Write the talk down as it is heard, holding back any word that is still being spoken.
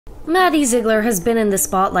Maddie Zeigler has been in the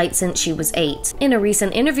spotlight since she was 8. In a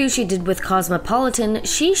recent interview she did with Cosmopolitan,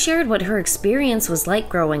 she shared what her experience was like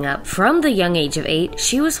growing up. From the young age of 8,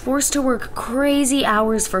 she was forced to work crazy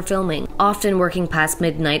hours for filming, often working past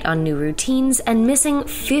midnight on new routines and missing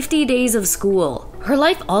 50 days of school. Her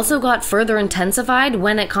life also got further intensified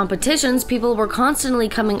when at competitions people were constantly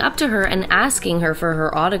coming up to her and asking her for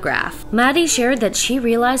her autograph. Maddie shared that she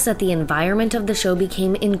realized that the environment of the show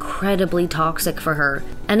became incredibly toxic for her,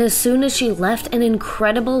 and as soon as she left, an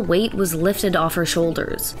incredible weight was lifted off her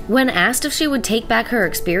shoulders. When asked if she would take back her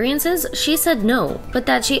experiences, she said no, but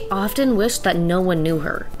that she often wished that no one knew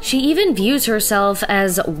her. She even views herself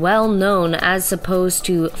as well-known as opposed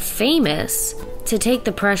to famous to take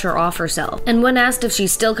the pressure off herself. And when asked if she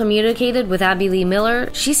still communicated with Abby Lee Miller,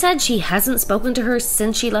 she said she hasn't spoken to her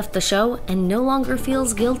since she left the show and no longer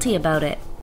feels guilty about it.